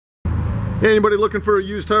Anybody looking for a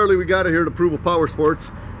used Harley, we got it here at Approval Power Sports.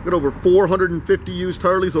 We got over 450 used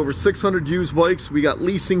Harleys, over 600 used bikes. We got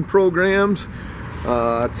leasing programs.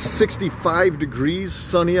 It's 65 degrees,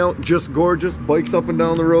 sunny out, just gorgeous. Bikes up and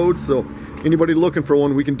down the road. So anybody looking for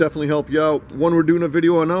one, we can definitely help you out. One we're doing a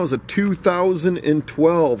video on now is a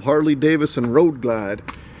 2012 Harley Davidson Road Glide.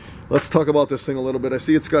 Let's talk about this thing a little bit. I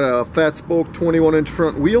see it's got a fat spoke 21-inch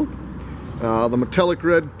front wheel. The metallic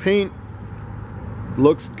red paint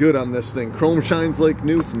looks good on this thing. Chrome shines like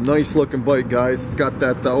new. It's a nice looking bike, guys. It's got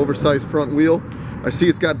that oversized front wheel. I see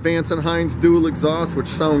it's got Vance and Hines dual exhaust, which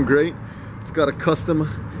sound great. It's got a custom,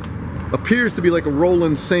 appears to be like a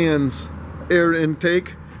Roland Sands air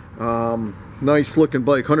intake. Nice looking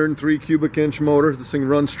bike. 103 cubic inch motor. This thing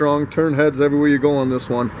runs strong. Turn heads everywhere you go on this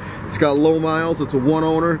one. It's got low miles. It's a one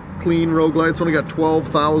owner clean Road Glide. It's only got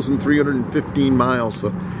 12,315 miles.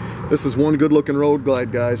 So this is one good looking Road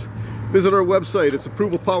Glide, guys. Visit our website. It's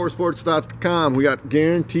approvalpowersports.com. We got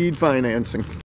guaranteed financing.